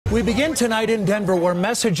We begin tonight in Denver, where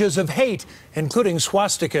messages of hate, including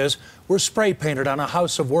swastikas, were spray painted on a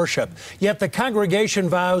house of worship. Yet the congregation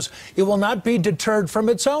vows it will not be deterred from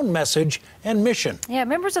its own message and mission. Yeah,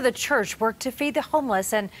 members of the church work to feed the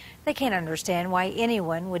homeless, and they can't understand why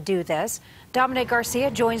anyone would do this. Dominic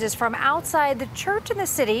Garcia joins us from outside the church in the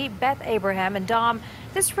city. Beth Abraham and Dom,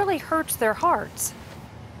 this really hurts their hearts.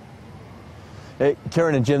 Hey,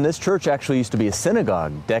 Karen and Jim, this church actually used to be a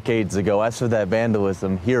synagogue decades ago. As for that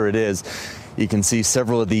vandalism, here it is. You can see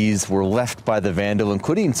several of these were left by the vandal,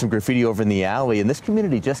 including some graffiti over in the alley. And this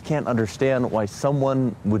community just can't understand why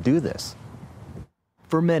someone would do this.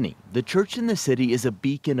 For many, the church in the city is a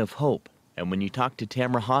beacon of hope. And when you talk to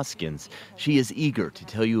Tamara Hoskins, she is eager to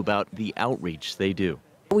tell you about the outreach they do.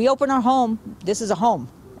 We open our home. This is a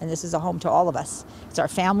home, and this is a home to all of us. It's our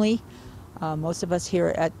family. Most of us here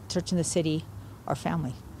at Church in the City are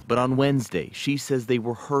family. But on Wednesday, she says they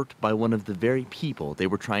were hurt by one of the very people they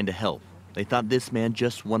were trying to help. They thought this man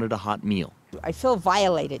just wanted a hot meal. I feel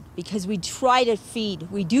violated because we try to feed.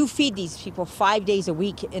 We do feed these people 5 days a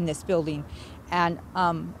week in this building. And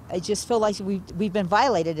I just feel like we've been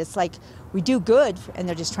violated. It's like we do good, and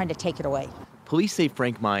they're just trying to take it away. Police say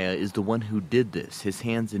Frank Maya is the one who did this. His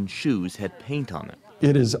hands and shoes had paint on them.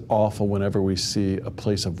 It is awful whenever we see a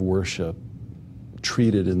place of worship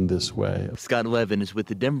treated in this way. Scott Levin is with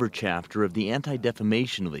the Denver chapter of the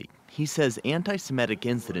Anti-Defamation League. He says anti-Semitic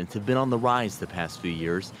incidents have been on the rise the past few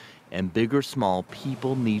years, and big or small,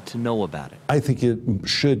 people need to know about it. I think it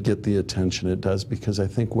should get the attention it does, because I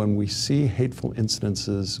think when we see hateful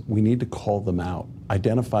incidences, we need to call them out,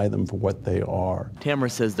 identify them for what they are.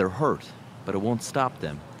 Tamara says they're hurt, but it won't stop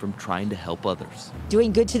them from trying to help others.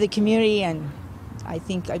 Doing good to the community, and I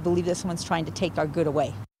believe this one's trying to take our good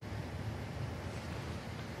away.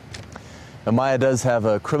 And Maya does have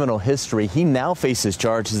a criminal history. He now faces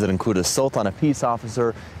charges that include assault on a peace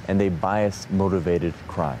officer and a bias-motivated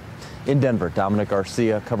crime. In Denver, Dominic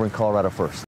Garcia covering Colorado First.